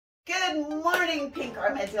Good morning, pink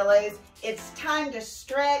armadillos. It's time to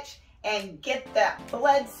stretch and get that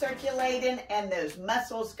blood circulating and those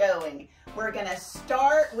muscles going. We're gonna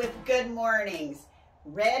start with good mornings.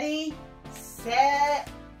 Ready, set,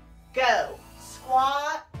 go.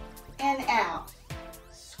 Squat and out.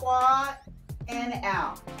 Squat and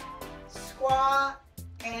out. Squat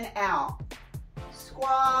and out.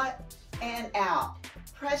 Squat and out.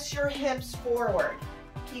 Press your hips forward.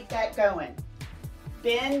 Keep that going.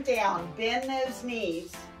 Bend down, bend those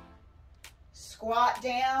knees. Squat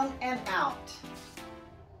down and out.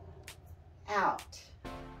 Out.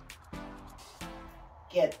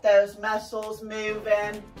 Get those muscles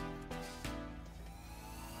moving.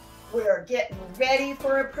 We're getting ready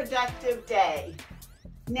for a productive day.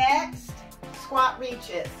 Next, squat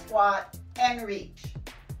reaches. Squat and reach.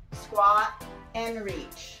 Squat and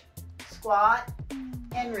reach. Squat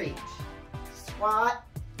and reach. Squat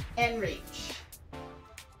and reach.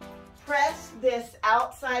 Press this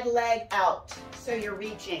outside leg out so you're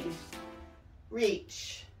reaching.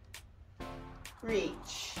 Reach.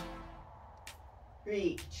 Reach.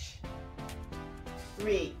 Reach.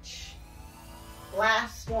 Reach.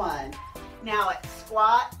 Last one. Now it's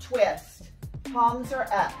squat, twist. Palms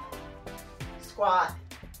are up. Squat,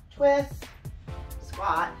 twist,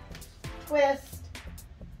 squat, twist.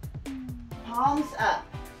 Palms up.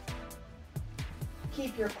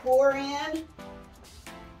 Keep your core in.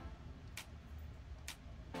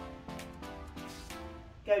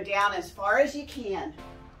 Go down as far as you can.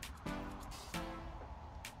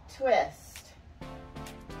 Twist,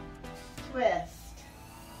 twist,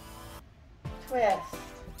 twist,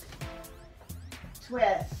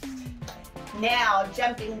 twist. Now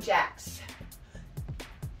jumping jacks.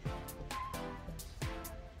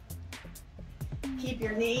 Keep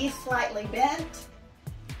your knees slightly bent,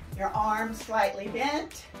 your arms slightly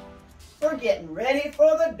bent. We're getting ready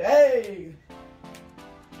for the day.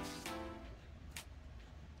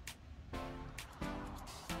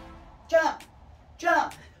 Jump,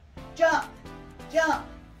 jump, jump, jump.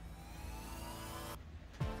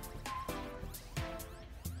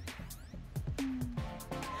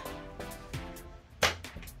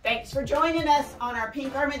 Thanks for joining us on our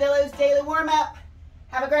Pink Armadillos Daily Warm-Up.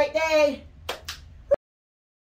 Have a great day.